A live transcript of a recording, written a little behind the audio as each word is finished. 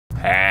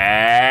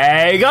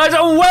Hey guys,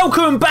 and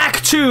welcome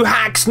back to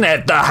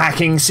HackNet, the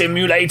hacking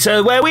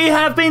simulator, where we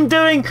have been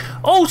doing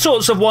all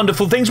sorts of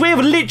wonderful things. We have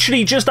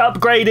literally just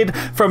upgraded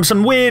from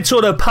some weird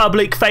sort of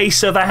public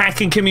face of a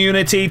hacking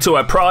community to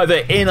a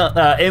private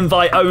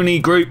invite-only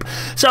group.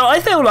 So I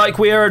feel like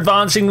we are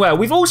advancing well.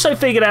 We've also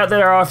figured out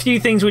there are a few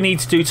things we need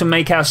to do to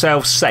make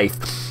ourselves safe.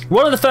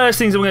 One of the first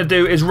things I'm going to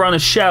do is run a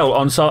shell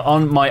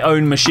on my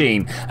own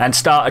machine and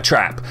start a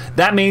trap.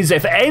 That means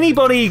if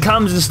anybody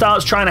comes and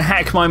starts trying to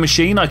hack my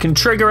machine, I can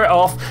trigger it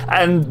off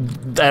and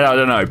then, I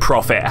don't know,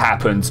 profit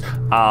happens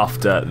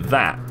after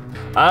that.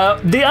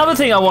 The other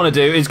thing I want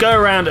to do is go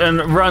around and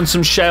run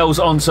some shells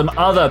on some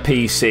other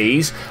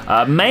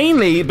PCs,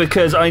 mainly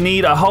because I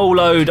need a whole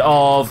load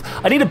of...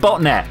 I need a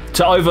botnet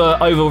to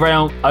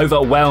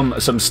overwhelm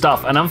some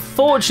stuff, and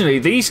unfortunately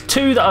these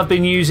two that I've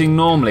been using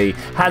normally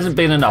hasn't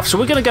been enough, so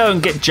we're going to go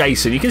and get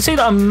Jason. You can see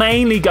that I'm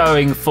mainly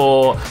going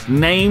for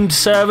named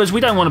servers.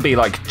 We don't want to be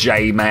like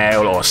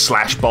Jmail or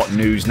 /bot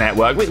news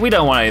network. We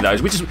don't want any of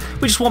those. We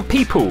just want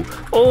people,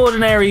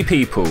 ordinary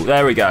people.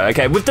 There we go.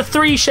 Okay, with the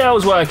 3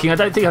 shells working, I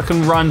don't think I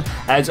can run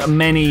as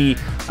many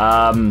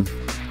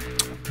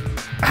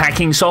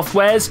hacking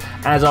softwares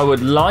as I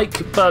would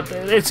like, but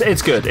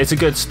it's good. It's a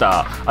good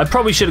start. I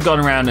probably should have gone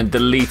around and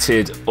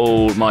deleted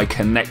all my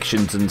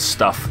connections and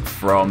stuff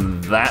from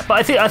that,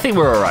 but I think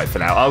we're all right for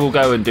now. I will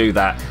go and do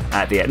that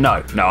at the end.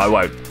 No, I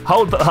won't.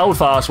 Hold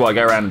fast while I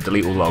go around and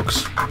delete all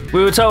logs.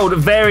 We were told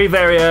very,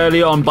 very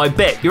early on by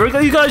Bit. You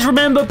guys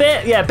remember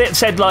Bit? Yeah, Bit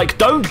said, like,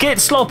 don't get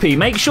sloppy.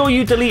 Make sure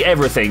you delete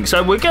everything.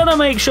 So we're going to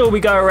make sure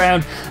we go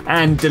around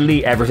and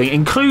delete everything,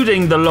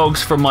 including the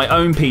logs from my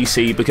own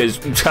PC, because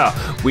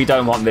we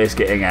don't want this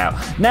getting out.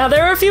 Now,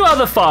 there are a few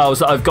other files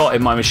that I've got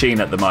in my machine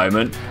at the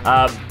moment.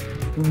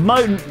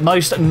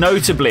 Most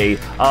notably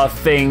are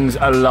things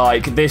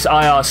like this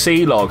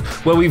IRC log,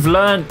 where we've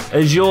learned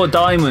Azure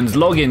Diamond's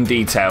login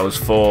details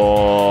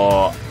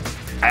for...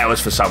 It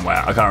was for somewhere.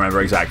 I can't remember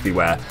exactly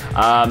where.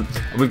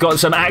 We've got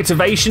some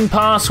activation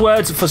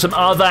passwords for some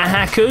other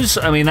hackers.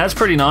 I mean, that's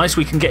pretty nice.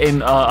 We can get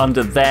in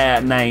under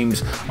their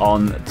names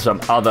on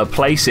some other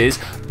places.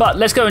 But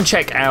let's go and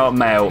check our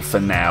mail for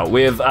now.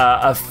 We've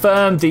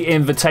affirmed the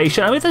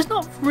invitation. I mean, there's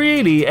not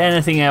really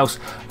anything else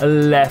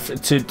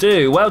left to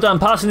do. Well done,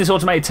 passing this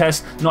automated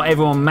test. Not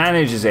everyone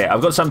manages it.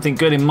 I've got something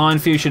good in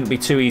mind for you. Shouldn't be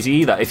too easy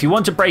either. If you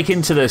want to break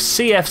into the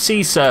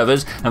CFC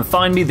servers and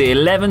find me the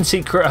 11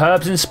 secret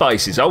herbs and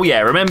spices. Oh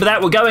yeah, remember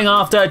that? We're going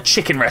after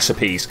chicken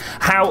recipes.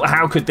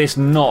 How could this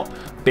not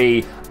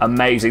be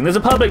amazing? There's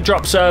a public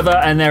drop server,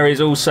 and there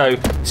is also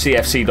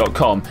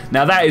cfc.com.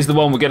 Now that is the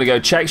one we're going to go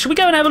check. Should we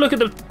go and have a look at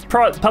the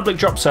public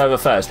drop server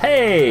first?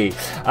 Hey,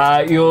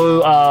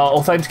 you are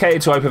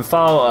authenticated to open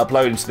file,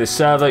 upload into this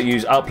server,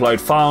 use upload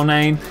file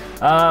name.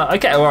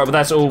 Okay, all right, but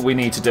that's all we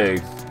need to do.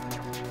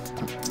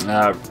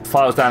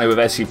 Files downloaded with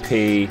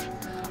SCP.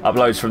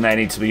 Uploads from there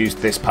need to be used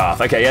this path.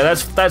 Okay, yeah,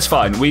 that's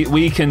fine.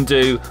 We can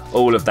do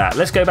all of that.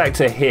 Let's go back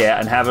to here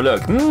and have a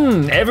look.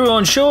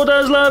 Everyone sure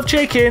does love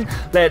chicken.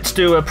 Let's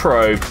do a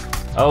probe.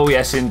 Oh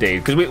yes,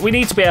 indeed, because we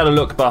need to be able to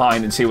look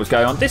behind and see what's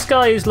going on. This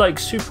guy is like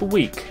super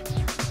weak.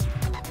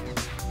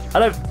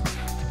 I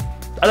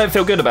don't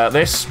feel good about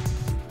this.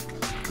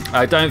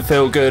 I don't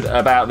feel good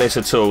about this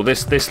at all.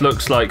 This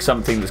looks like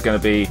something that's going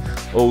to be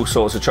all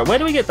sorts of trouble. Where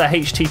do we get the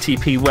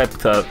HTTP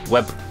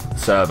web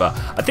server?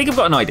 I think I've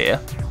got an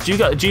idea.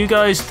 Do you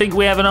guys think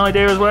we have an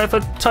idea as well? If I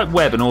type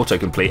web and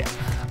autocomplete,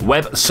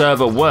 web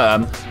server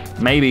worm,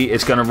 maybe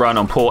it's going to run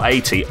on port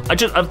 80.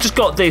 I've just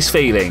got this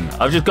feeling.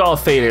 I've just got a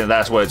feeling that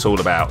that's what it's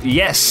all about.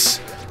 Yes.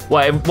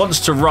 Well, it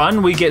wants to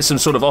run. We get some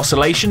sort of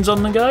oscillations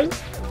on the go.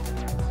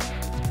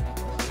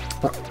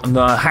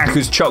 The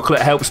hacker's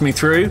chocolate helps me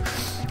through,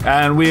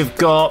 and we've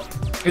got.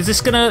 Is this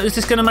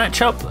gonna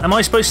match up? Am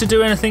I supposed to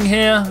do anything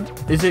here?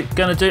 Is it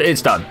gonna do?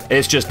 It's done.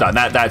 It's just done.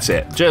 That's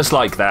it. Just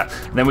like that.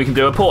 And then we can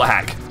do a port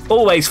hack.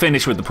 Always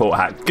finish with the port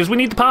hack, because we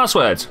need the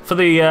passwords for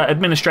the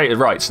administrative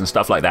rights and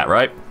stuff like that,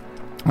 right?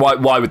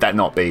 Why would that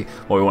not be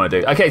what we want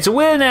to do? Okay, so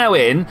we're now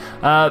in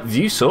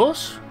view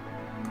source.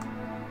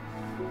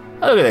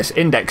 Oh, look at this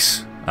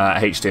index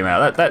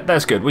HTML.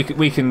 That's good.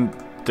 We can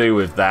do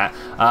with that.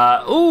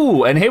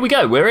 Ooh, and here we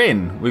go. We're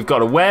in. We've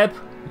got a web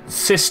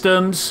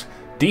systems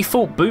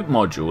default boot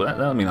module.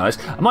 That'll be nice.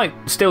 I might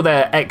steal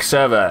their X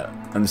server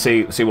and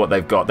see what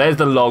they've got. There's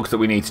the logs that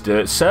we need to do.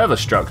 It's server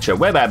structure,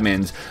 web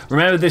admins.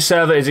 Remember, this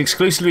server is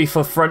exclusively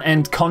for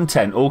front-end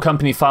content. All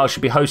company files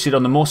should be hosted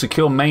on the more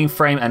secure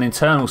mainframe and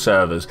internal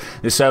servers.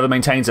 This server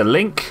maintains a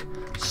link.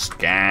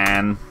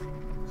 Scan.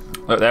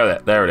 Look,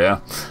 there it is.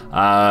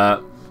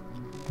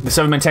 The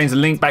server maintains a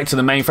link back to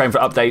the mainframe for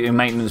updating and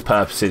maintenance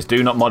purposes.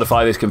 Do not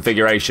modify this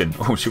configuration.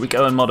 Oh, should we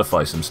go and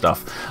modify some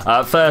stuff?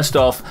 First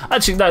off,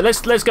 actually no. Let's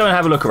go and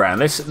have a look around.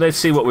 Let's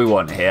see what we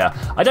want here.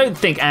 I don't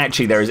think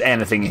actually there is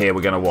anything here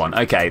we're going to want.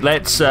 Okay,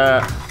 let's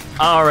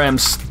RM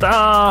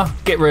star.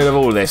 Get rid of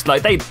all of this.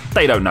 Like they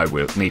don't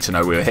need to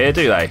know we're here,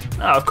 do they?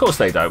 No, of course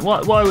they don't.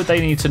 Why would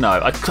they need to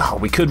know?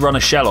 We could run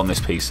a shell on this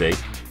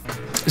PC.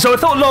 So I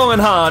thought long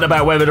and hard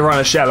about whether to run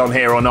a shell on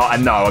here or not,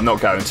 and no, I'm not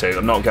going to.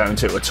 I'm not going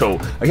to at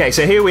all. Okay,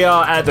 so here we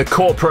are at the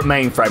corporate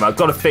mainframe. I've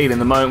got a feeling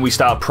the moment we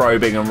start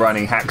probing and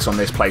running hacks on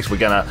this place, we're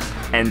going to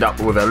end up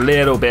with a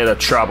little bit of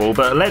trouble,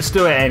 but let's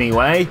do it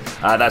anyway.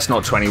 That's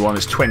not 21,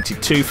 it's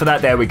 22 for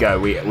that. There we go.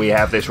 We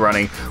have this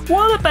running.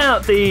 What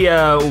about the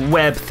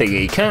web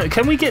thingy?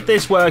 Can we get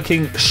this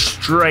working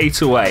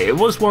straight away? It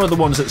was one of the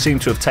ones that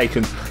seemed to have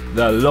taken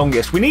the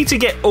longest. We need to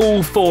get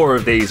all 4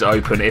 of these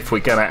open if we're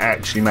going to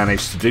actually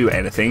manage to do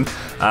anything.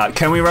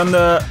 Can we run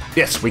the...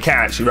 Yes, we can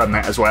actually run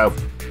that as well.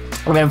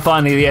 And then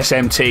finally the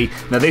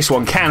SMT. Now this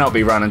one cannot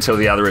be run until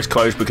the other is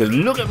closed because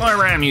look at my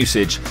RAM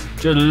usage.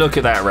 Just look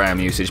at that RAM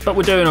usage. But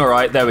we're doing all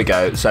right. There we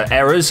go. So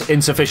errors,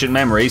 insufficient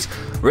memories.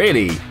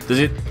 Really? Does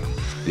it...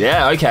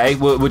 Yeah, okay,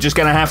 we're just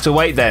going to have to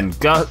wait then.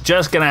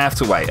 Just going to have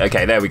to wait.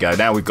 Okay, there we go.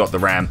 Now we've got the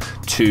RAM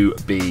to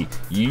be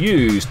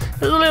used.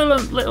 It's a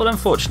little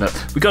unfortunate.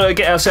 We've got to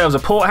get ourselves a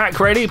port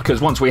hack ready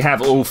because once we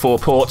have all 4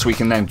 ports, we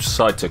can then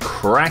decide to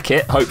crack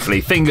it.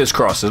 Hopefully, fingers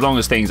crossed, as long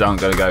as things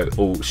aren't going to go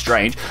all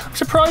strange. I'm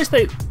surprised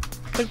they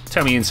don't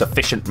tell me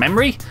insufficient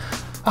memory.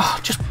 Oh,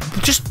 just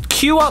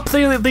queue up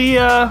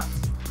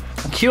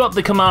queue up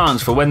the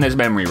commands for when there's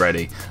memory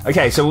ready.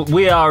 Okay, so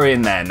we are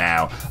in there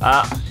now.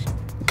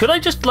 Could I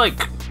just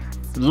like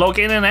log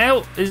in and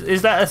out?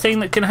 Is that a thing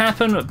that can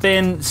happen?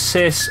 Bin,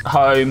 sys,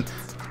 home,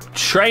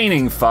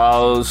 training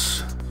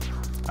files,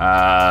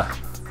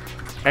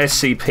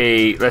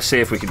 SCP. Let's see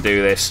if we can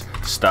do this.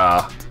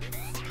 Star.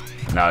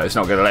 No, it's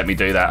not going to let me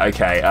do that.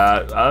 Okay,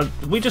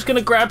 we're just going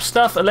to grab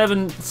stuff.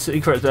 11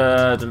 secret.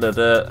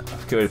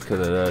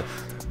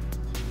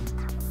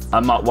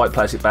 Unmarked white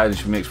plastic bags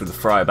should be mixed with the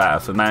fry batter.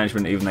 For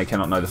management, even they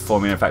cannot know the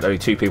formula. In fact, only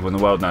 2 people in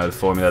the world know the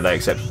formula. They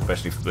accept,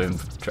 especially for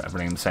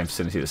traveling in the same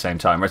vicinity at the same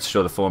time. Rest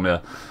assured, the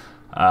formula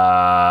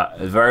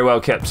is a very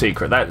well kept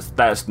secret.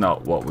 That's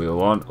not what we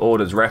want.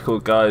 Orders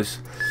record, guys.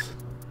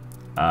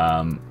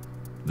 The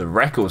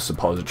record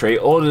suppository.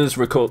 Order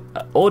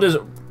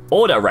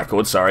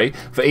records, sorry,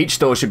 for each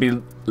store should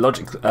be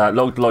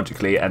logged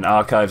logically, and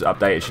archives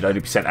updated should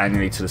only be sent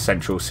annually to the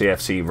central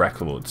CFC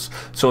records.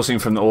 Sourcing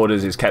from the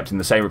orders is kept in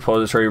the same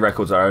repository.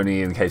 Records are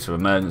only in case of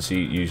emergency,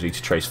 usually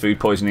to trace food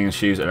poisoning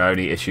issues, and are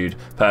only issued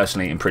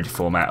personally in printed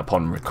format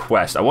upon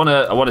request. I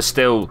wanna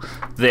steal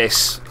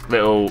this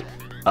little.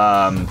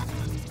 Can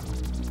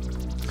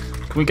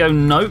we go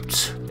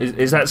note?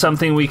 Is that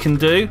something we can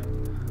do?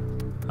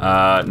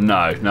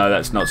 No,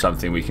 that's not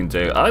something we can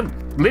do. I'm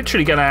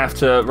literally going to have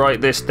to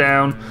write this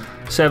down,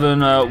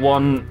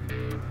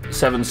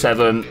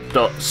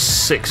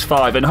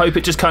 7177.65, and hope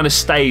it just kind of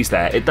stays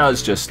there. It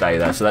does just stay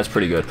there, so that's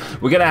pretty good.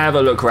 We're going to have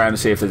a look around and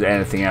see if there's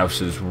anything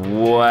else as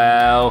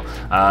well.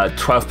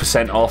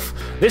 12% off.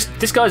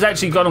 This guy's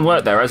actually gone and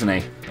worked there, hasn't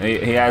he?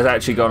 He has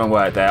actually gone and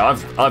worked there.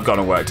 I've gone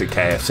and worked at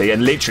KFC,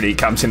 and literally it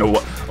comes in a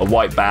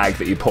white bag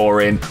that you pour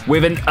in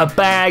with a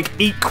bag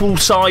equal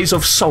size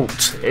of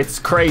salt. It's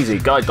crazy.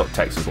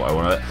 Guide.text is what I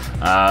want.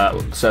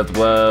 Serve the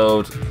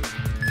world.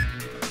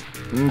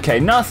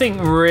 Okay, nothing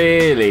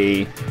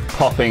really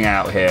popping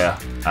out here.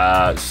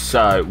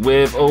 So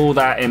with all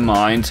that in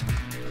mind,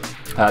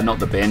 not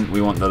the bin,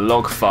 we want the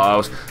log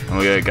files, and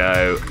we're gonna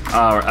go.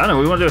 I know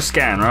we want to do a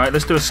scan, right?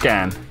 Let's do a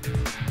scan.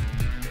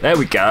 There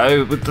we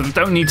go. We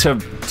don't need to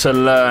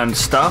learn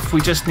stuff.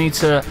 We just need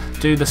to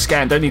do the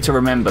scan. Don't need to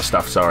remember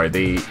stuff. Sorry,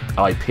 the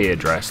IP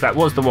address. That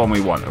was the one we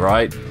want,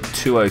 right?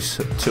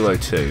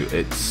 202.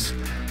 It's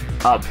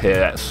up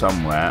here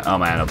somewhere. Oh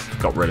man, I've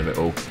got rid of it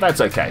all.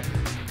 That's okay.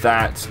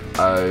 That's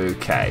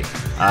okay.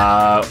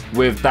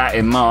 With that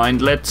in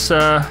mind, let's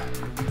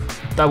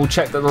double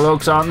check that the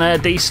logs aren't there.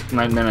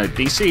 No,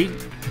 DC.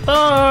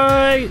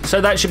 Alright,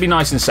 so that should be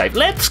nice and safe.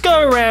 Let's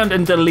go around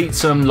and delete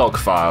some log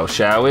files,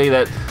 shall we?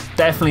 That's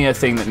definitely a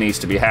thing that needs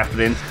to be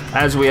happening.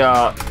 As we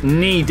are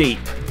knee deep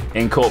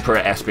in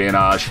corporate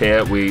espionage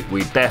here, we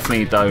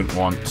definitely don't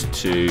want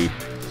to...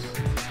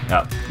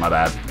 Oh, my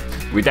bad.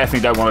 We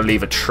definitely don't want to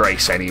leave a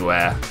trace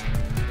anywhere.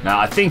 Now,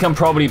 I think I'm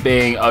probably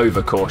being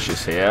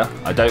overcautious here.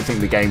 I don't think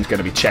the game's going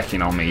to be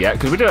checking on me yet,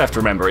 because we do have to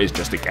remember it is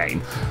just a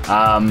game.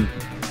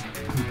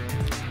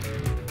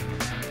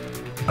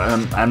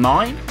 And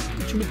mine?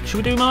 Should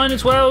we do mine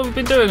as well? We've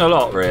been doing a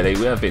lot, really.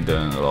 We have been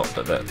doing a lot,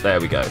 but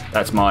there we go.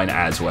 That's mine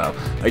as well.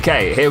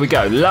 Okay, here we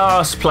go.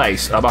 Last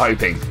place, I'm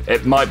hoping.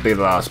 It might be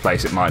the last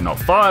place, it might not.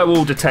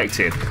 Firewall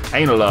detected.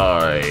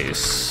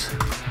 Analyze.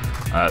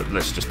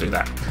 Let's just do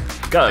that.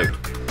 Go.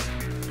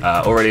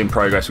 Already in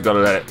progress. We've got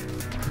to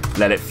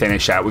let it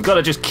finish out. We've got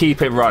to just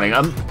keep it running.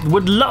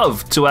 Would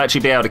love to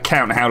actually be able to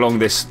count how long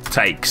this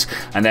takes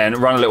and then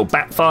run a little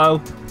bat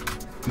file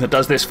that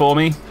does this for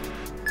me.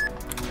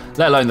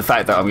 Let alone the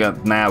fact that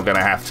I'm now going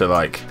to have to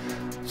like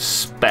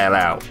spell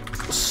out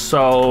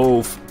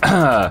solve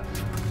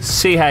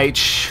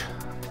CHICK.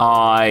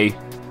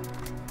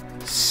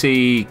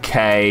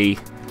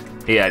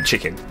 Yeah,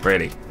 chicken.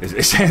 Really?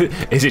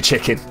 Is it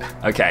chicken?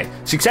 Okay,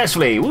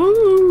 successfully.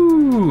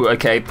 Woo!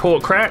 Okay,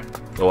 port crack.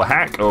 or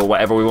hack, or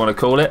whatever we want to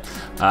call it.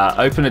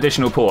 Open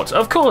additional ports.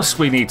 Of course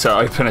we need to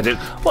open it.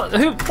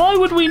 Why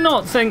would we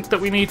not think that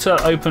we need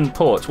to open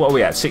ports? What are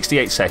we at?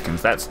 68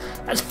 seconds. That's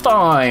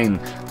fine.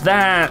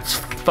 That's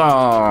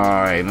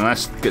fine.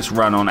 That gets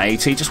run on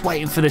 80. Just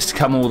waiting for this to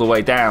come all the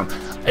way down.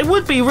 It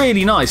would be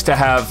really nice to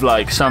have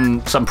like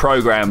some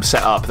program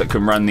set up that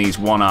can run these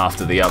one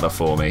after the other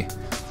for me.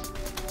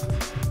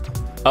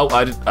 Oh,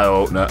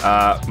 no.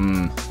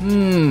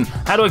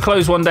 How do I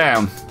close one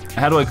down?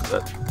 How do I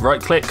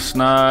right clicks?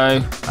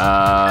 No.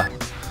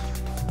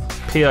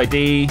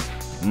 PID?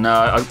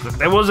 No.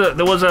 There was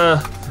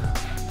a.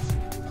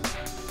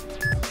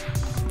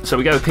 So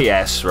we go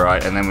PS,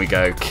 right, and then we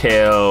go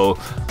kill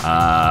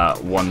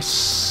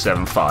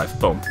 175.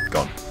 Boom,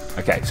 gone.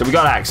 Okay, so we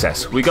got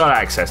access. We got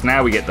access.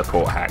 Now we get the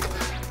port hack.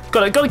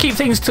 Got to keep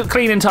things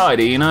clean and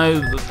tidy, you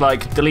know,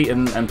 like delete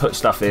and put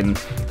stuff in.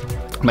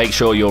 Make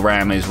sure your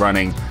RAM is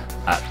running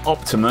at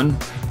optimum.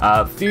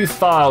 View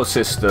file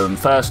system.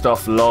 First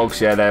off, logs.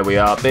 Yeah, there we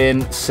are.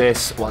 Bin,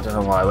 sys. Well, I don't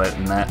know why I went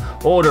in there.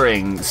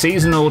 Ordering.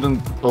 Season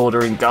ordering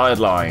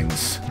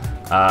guidelines.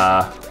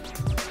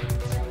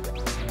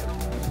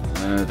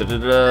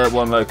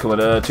 One local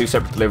order. 2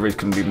 separate deliveries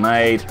can be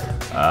made.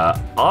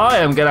 I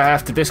am going to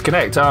have to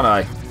disconnect, aren't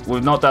I?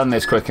 We've not done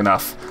this quick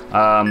enough.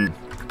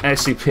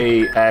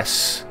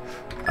 SCP-S.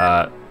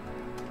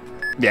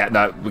 Yeah,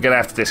 no, we're going to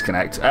have to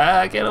disconnect.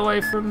 Get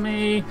away from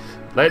me.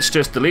 Let's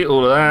just delete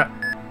all of that.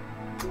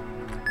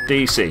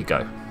 DC,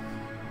 go.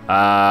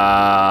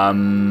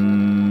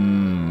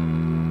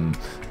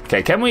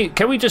 Okay, can we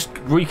just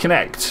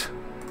reconnect?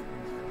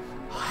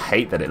 I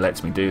hate that it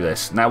lets me do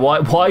this. Now,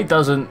 why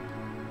doesn't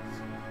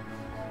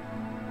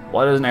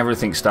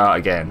everything start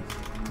again?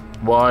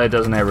 Why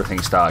doesn't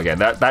everything start again?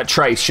 That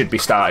trace should be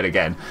started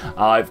again.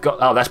 I've got.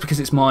 Oh, that's because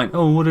it's mine.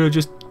 Oh, what did I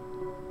just?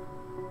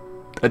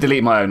 I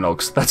delete my own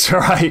logs. That's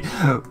right.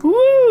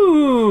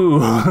 Woo!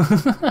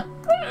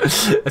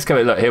 Let's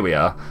go. Look, here we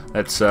are.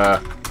 Let's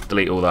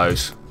delete all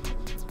those.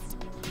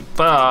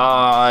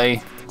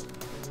 Bye.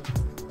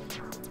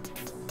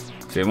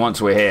 So once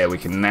we're here, we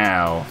can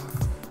now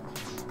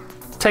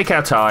take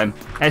our time.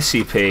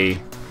 SCP.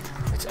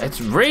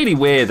 It's really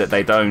weird that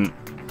they don't.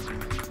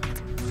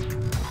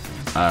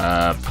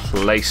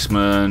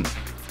 Placement.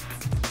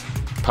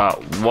 Part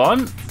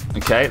 1.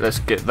 Okay, let's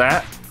get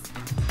that.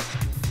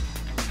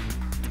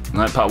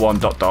 No, part 1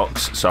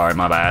 .docs. Sorry,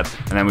 my bad.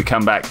 And then we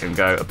come back and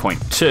go to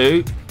point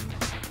 2.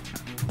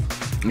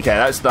 Okay,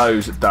 that's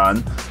those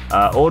done.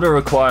 Order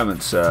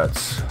requirement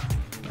certs.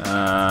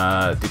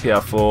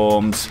 DPR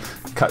forms.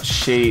 Cut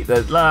sheet.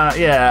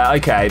 Yeah,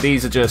 okay.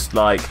 These are just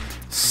like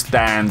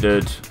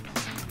standard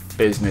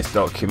business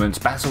documents.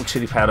 Basil,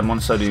 chili powder,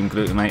 monosodium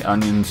glutamate,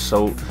 onion,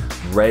 salt,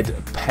 red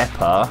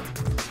pepper,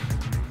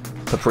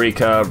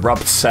 paprika,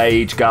 rubbed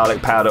sage,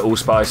 garlic powder,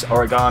 allspice,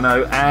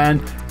 oregano,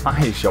 and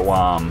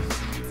marjoram.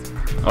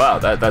 Wow,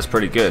 that's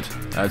pretty good.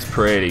 That's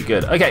pretty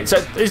good. Okay, so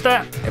is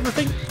that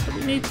everything that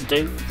we need to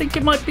do? I think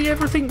it might be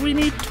everything we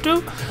need to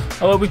do.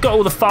 Oh, well, we've got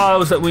all the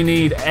files that we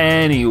need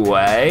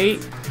anyway.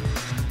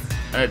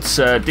 It's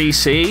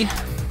DC.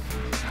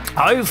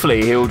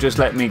 Hopefully he'll just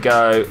let me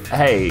go,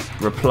 hey,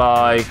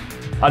 reply.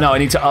 I know I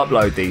need to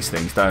upload these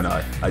things, don't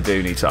I? I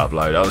do need to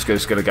upload. I was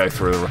just going to go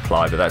through a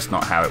reply, but that's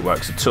not how it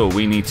works at all.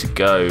 We need to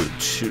go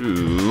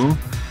to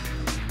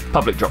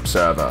public drop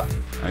server.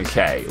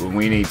 Okay,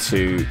 we need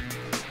to...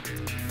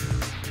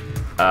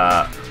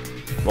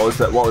 what was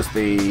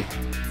the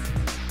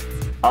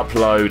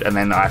upload, and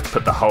then I have to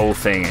put the whole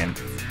thing in.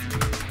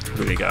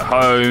 Here we go,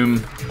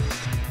 home.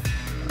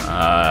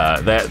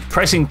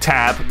 Pressing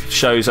tab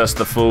shows us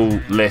the full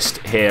list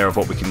here of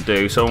what we can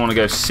do. So I want to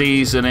go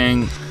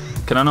seasoning.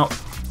 Can I not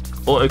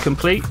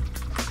autocomplete?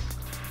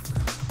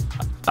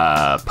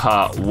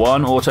 Part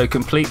 1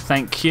 autocomplete,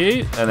 thank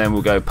you. And then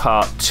we'll go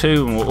part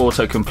 2 and we'll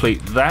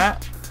autocomplete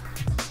that.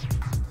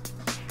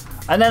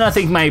 And then I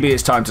think maybe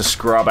it's time to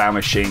scrub our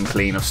machine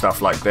clean of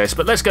stuff like this.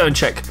 But let's go and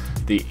check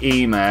the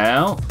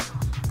email.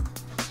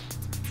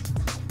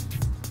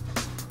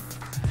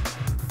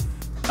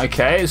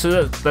 Okay,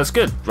 so that's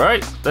good,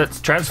 right? That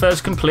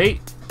transfer's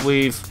complete.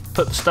 We've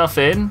put the stuff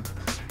in.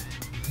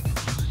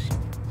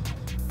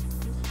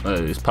 Oh,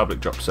 this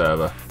public drop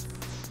server.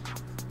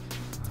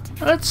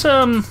 Let's just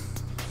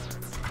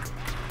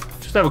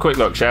have a quick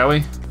look, shall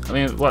we? I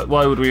mean,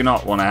 why would we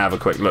not want to have a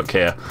quick look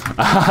here?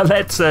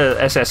 Let's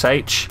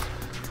SSH.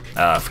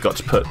 I forgot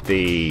to put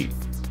the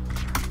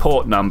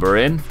port number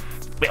in.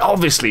 But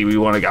obviously, we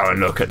want to go and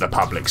look at the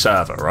public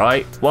server,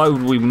 right? Why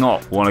would we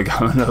not want to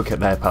go and look at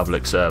their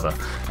public server?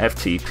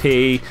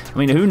 FTP. I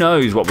mean, who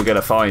knows what we're going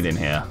to find in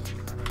here?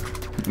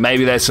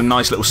 Maybe there's some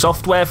nice little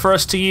software for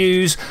us to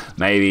use.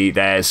 Maybe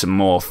there's some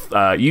more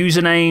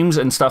usernames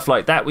and stuff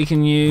like that we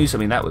can use. I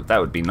mean, that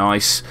would be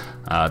nice.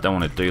 Don't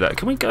want to do that.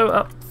 Can we go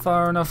up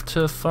far enough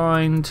to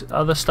find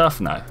other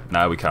stuff? No,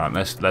 we can't.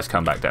 Let's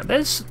come back down.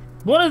 There's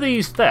one of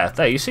these there.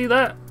 There, you see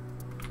that?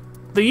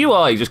 The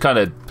UI just kind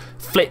of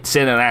flits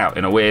in and out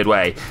in a weird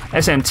way.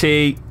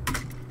 SMT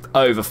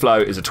overflow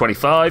is a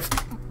 25.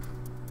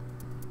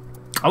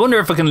 I wonder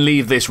if I can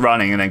leave this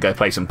running and then go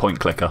play some point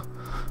clicker.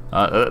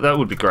 That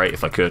would be great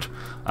if I could.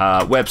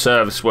 Web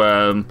service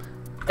worm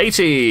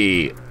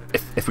 80.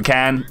 If we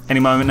can,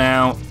 any moment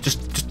now.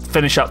 Just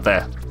finish up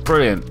there.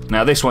 Brilliant.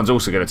 Now this one's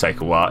also going to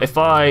take a while. I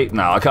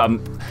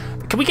can't.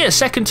 Can we get a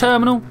second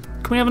terminal?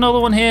 Can we have another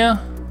one here?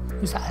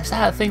 Is that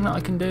a thing that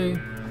I can do?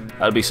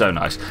 That'd be so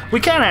nice. We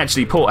can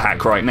actually port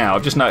hack right now.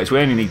 I've just noticed we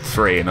only need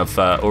 3, and I've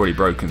already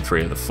broken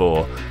 3 of the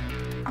 4.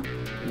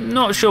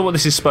 Not sure what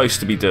this is supposed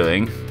to be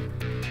doing,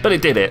 but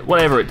it did it.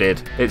 Whatever it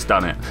did, it's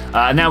done it.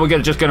 Now we're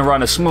just going to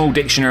run a small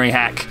dictionary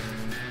hack.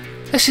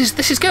 This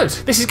is good.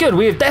 This is good.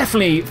 We have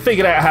definitely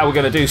figured out how we're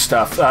going to do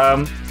stuff.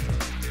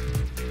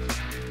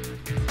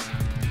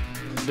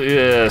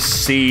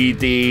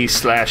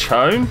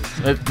 CD/home.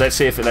 Let's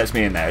see if it lets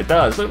me in there. It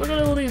does. Look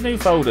at all these new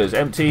folders.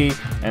 Empty,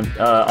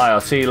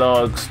 IRC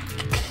logs,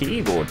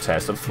 keyboard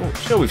test. I'm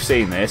sure we've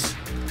seen this.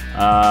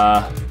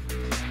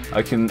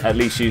 I can at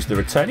least use the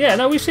return. Yeah,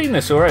 no, we've seen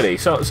this already.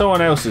 So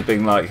someone else has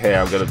been like, here,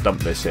 I'm going to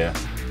dump this here.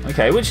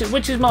 Okay, which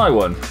is my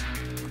one?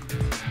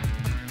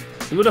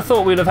 You would have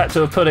thought we'd have had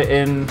to have put it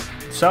in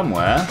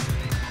somewhere.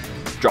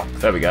 Drop.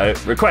 There we go.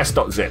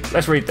 Request.zip.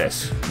 Let's read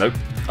this. Nope.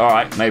 All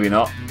right, maybe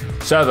not.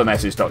 Server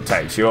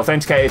message.text. You're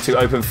authenticated to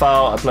open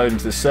file, upload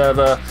into the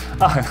server.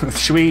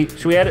 Should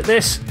we edit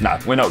this? No,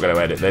 we're not going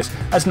to edit this.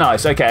 That's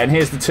nice. Okay, and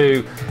here's the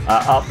 2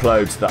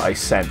 uploads that I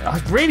sent. I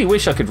really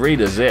wish I could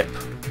read a zip.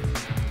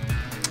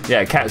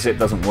 Yeah, cat zip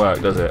doesn't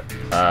work, does it?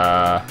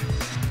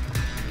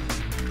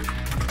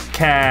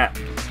 Cat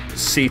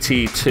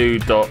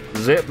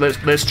ct2.zip.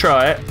 Let's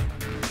try it.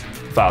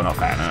 File not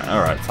found.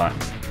 All right, fine.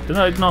 Did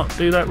I not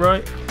do that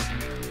right?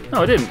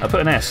 No, I didn't. I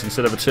put an S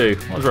instead of a 2.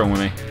 What's wrong with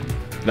me?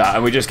 No,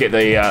 and we just get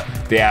the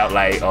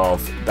outlay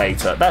of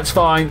data. That's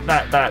fine.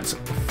 That's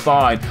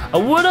fine. I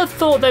would have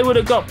thought they would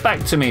have got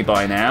back to me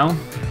by now.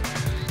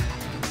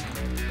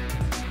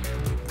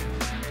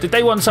 Did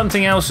they want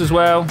something else as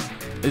well?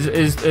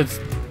 Is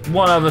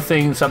one other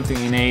thing something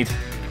you need?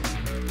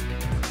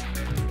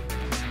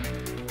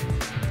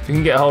 If you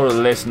can get a hold of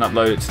the list and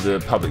upload it to the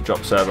public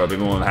drop server, I'd be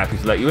more than happy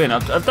to let you in.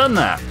 I've done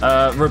that.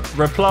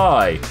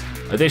 Reply.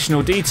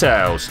 Additional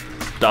details.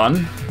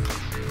 Done.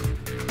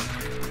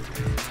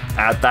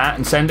 Add that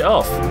and send it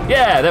off.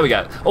 Yeah, there we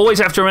go. Always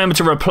have to remember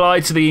to reply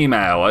to the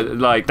email.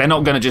 Like, they're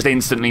not going to just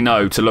instantly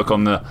know to look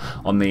on the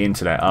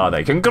internet, are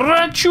they?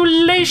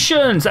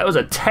 Congratulations! That was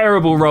a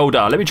terrible roll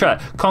down. Let me try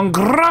it.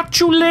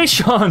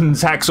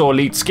 Congratulations, Hacksaw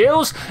Elite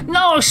Skills.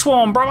 Nice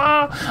one,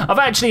 brother. I've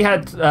actually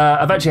had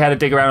a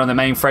dig around on the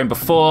mainframe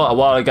before a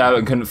while ago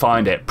and couldn't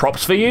find it.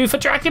 Props for you for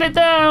tracking it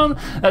down.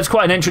 That's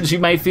quite an entrance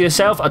you've made for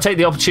yourself. I'll take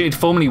the opportunity to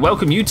formally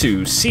welcome you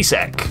to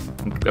CSEC.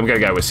 I'm going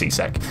to go with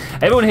CSEC.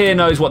 Everyone here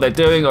knows what they're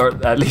doing, or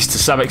at least to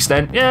some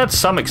extent. Yeah, to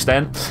some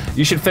extent.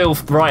 You should feel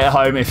right at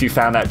home if you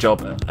found that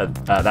job,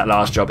 that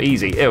last job,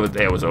 easy.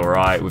 It was all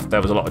right.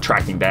 There was a lot of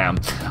tracking down.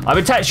 I've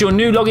attached your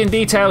new login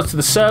details to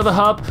the server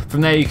hub. From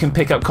there, you can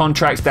pick up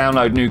contracts,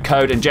 download new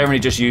code, and generally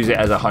just use it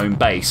as a home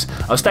base.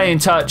 I'll stay in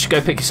touch.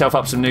 Go pick yourself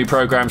up some new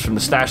programs from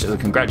the stash as a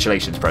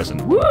congratulations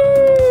present. Woo!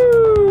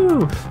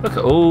 Look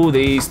at all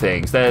these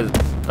things. There's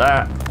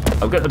that.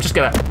 I'm just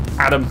going to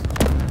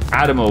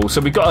add them all. So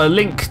we've got a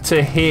link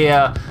to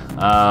here.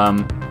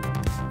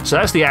 So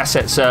that's the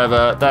asset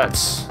server.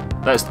 That's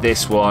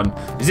this one.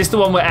 Is this the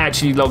one we're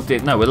actually logged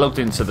in? No, we're logged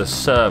into the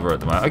server at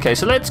the moment. Okay,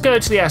 so let's go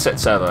to the asset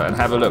server and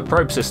have a look.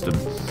 Probe system.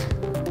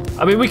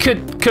 I mean, we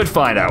could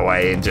find our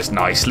way in just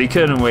nicely,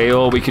 couldn't we?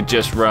 Or we could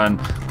just run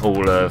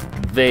all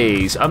of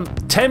these. I'm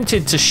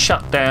tempted to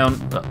shut down.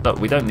 No,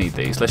 we don't need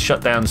these. Let's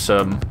shut down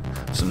some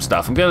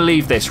stuff. I'm going to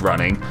leave this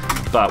running,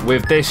 but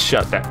with this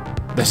shut down,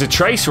 there's a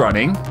trace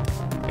running.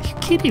 Are you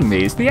kidding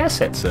me? It's the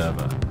asset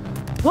server.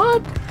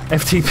 What?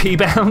 FTP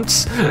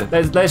bounce?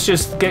 Let's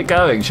just get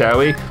going, shall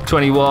we?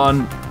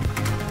 21.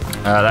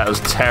 That was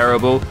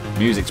terrible.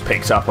 Music's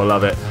picked up, I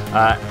love it.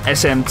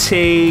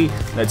 SMT.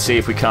 Let's see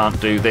if we can't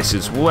do this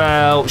as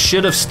well.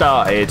 Should have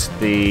started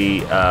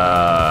the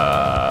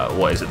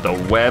what is it? The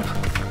web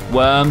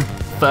worm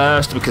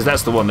first, because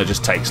that's the one that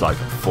just takes like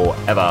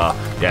forever.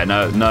 Yeah,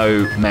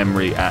 no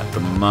memory at the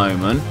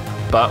moment.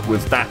 But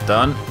with that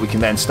done, we can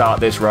then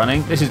start this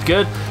running. This is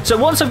good. So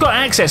once I've got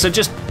access, I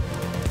just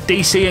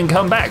DC and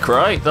come back,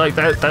 right? Like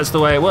that's the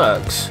way it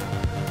works.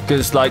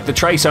 Because like the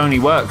trace only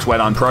works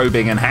when I'm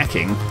probing and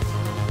hacking.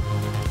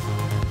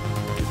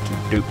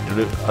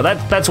 Oh,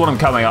 that's what I'm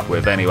coming up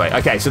with anyway.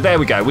 Okay, so there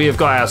we go. We have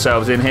got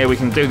ourselves in here. We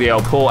can do the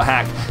old port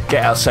hack,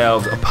 get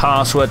ourselves a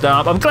password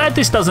up. I'm glad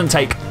this doesn't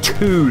take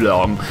too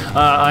long.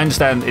 I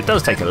understand it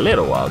does take a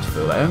little while to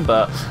fill that in,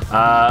 but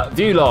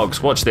view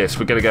logs. Watch this.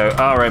 We're going to go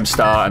RM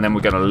start, and then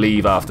we're going to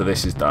leave after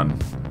this is done.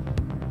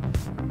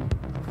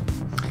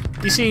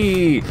 You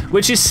see,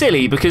 which is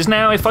silly because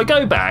now if I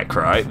go back,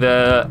 right,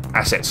 the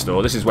asset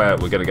store, this is where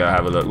we're going to go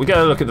have a look. We're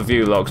going to look at the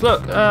view logs.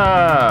 Look,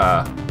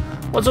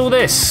 what's all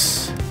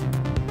this?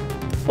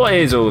 What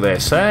is all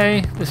this,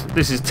 eh?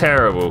 This is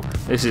terrible.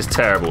 This is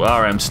terrible.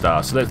 RM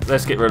star. So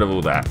let's get rid of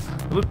all that.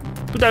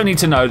 We don't need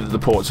to know that the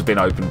ports have been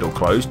opened or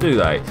closed, do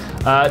they?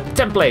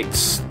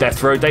 Templates.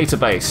 Death row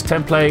database.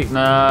 Template.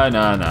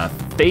 No.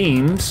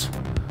 Themes.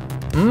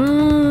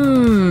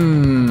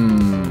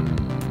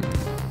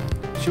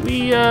 Should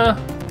we,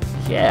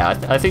 yeah,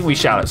 I think we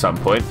shall at some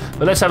point.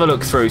 But let's have a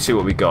look through, see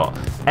what we got.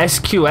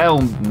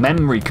 SQL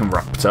memory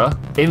corruptor,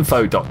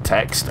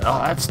 info.txt.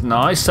 Oh, that's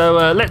nice.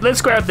 So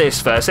let's grab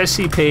this first.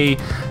 SCP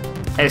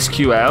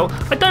SQL.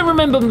 I don't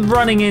remember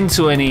running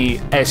into any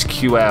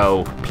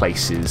SQL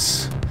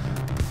places.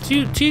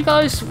 Do you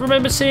guys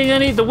remember seeing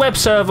any? The web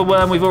server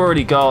worm we've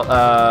already got.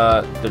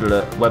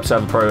 Web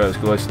server program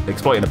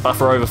exploiting a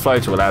buffer overflow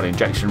to allow the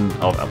injection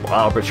of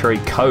arbitrary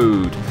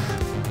code.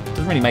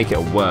 Doesn't really make it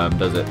a worm,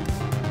 does it?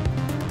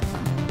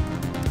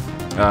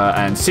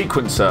 And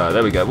sequencer.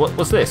 There we go.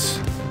 What's this?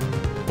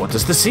 What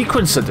does the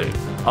sequencer do?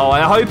 Oh,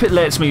 I hope it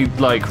lets me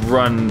like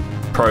run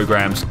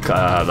programs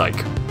like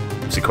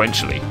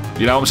sequentially.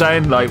 You know what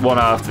I'm saying? Like one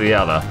after the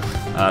other.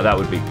 That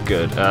would be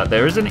good.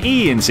 There is an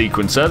E in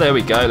sequencer. There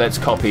we go. Let's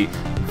copy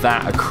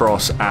that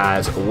across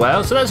as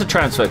well. So that's a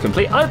transfer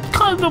complete. I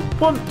kind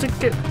of want to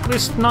get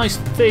this nice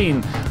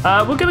theme.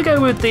 We're going to go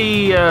with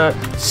the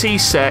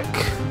CSEC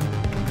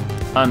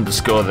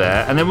underscore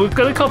there, and then we're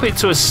going to copy it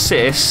to a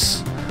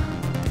sys.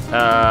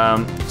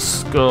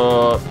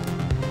 Score.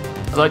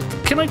 Like,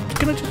 can I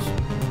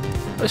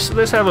just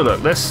let's have a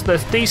look. Let's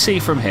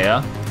DC from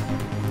here.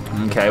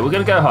 Okay, we're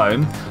going to go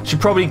home. Should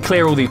probably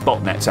clear all these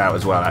botnets out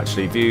as well,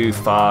 actually. View,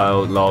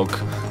 file, log,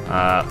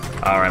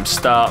 RM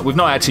start. We've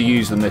not had to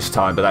use them this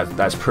time, but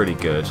that's pretty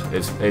good.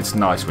 It's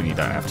nice when you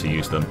don't have to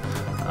use them.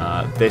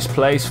 This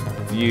place,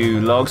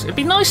 view logs. It'd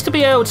be nice to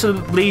be able to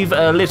leave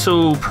a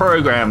little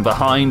program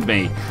behind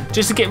me,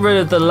 just to get rid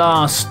of the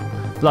last,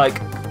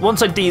 like,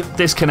 once I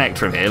disconnect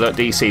from here, look,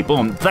 DC,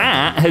 boom,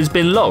 that has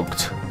been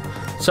logged.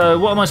 So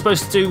what am I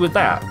supposed to do with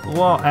that?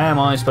 What am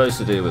I supposed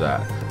to do with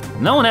that?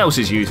 No one else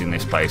is using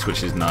this place,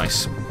 which is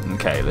nice.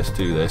 Okay, let's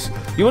do this.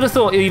 You would have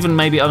thought even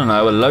maybe, I don't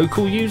know, a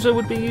local user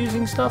would be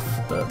using stuff,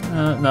 but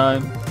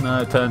no,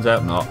 it turns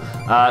out not.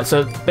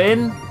 So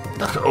bin,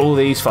 look at all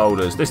these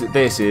folders. This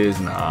is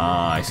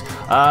nice.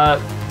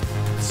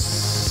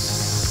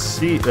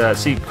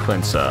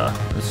 Sequencer.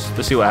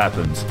 Let's see what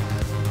happens.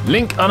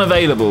 Link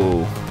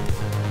unavailable.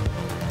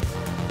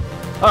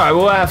 Alright,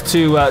 we'll have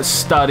to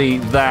study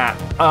that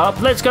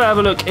up. Let's go have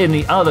a look in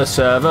the other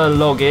server.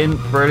 Log in.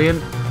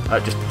 Brilliant.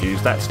 Just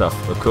use that stuff,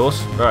 of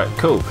course. Right,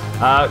 cool.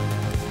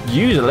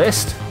 User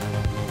list.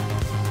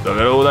 Look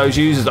at all those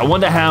users. I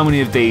wonder how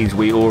many of these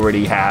we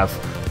already have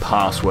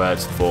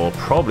passwords for.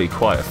 Probably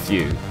quite a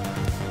few.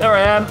 There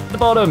I am, at the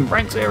bottom,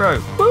 rank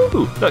 0.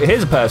 Woo! Look,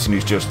 here's a person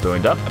who's just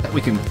joined up. I bet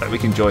we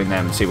can join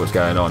them and see what's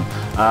going on.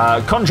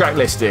 Contract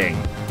listing.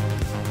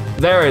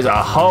 There is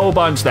a whole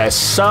bunch there.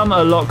 Some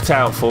are locked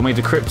out for me.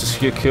 Decrypt to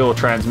secure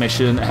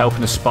transmission, help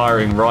an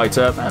aspiring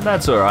writer. And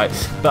that's all right.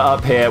 But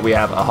up here we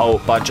have a whole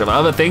bunch of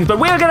other things. But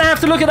we're going to have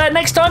to look at that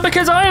next time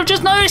because I have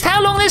just noticed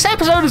how long this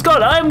episode has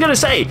gone. I'm going to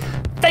say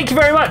thank you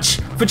very much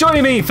for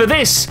joining me for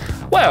this,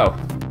 well,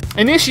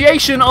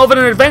 initiation of an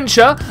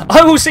adventure.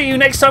 I will see you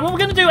next time when we're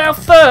going to do our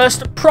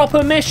first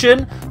proper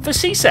mission for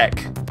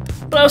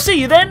CSEC. But I'll see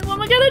you then when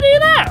we're going to do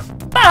that.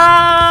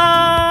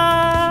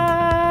 Bye!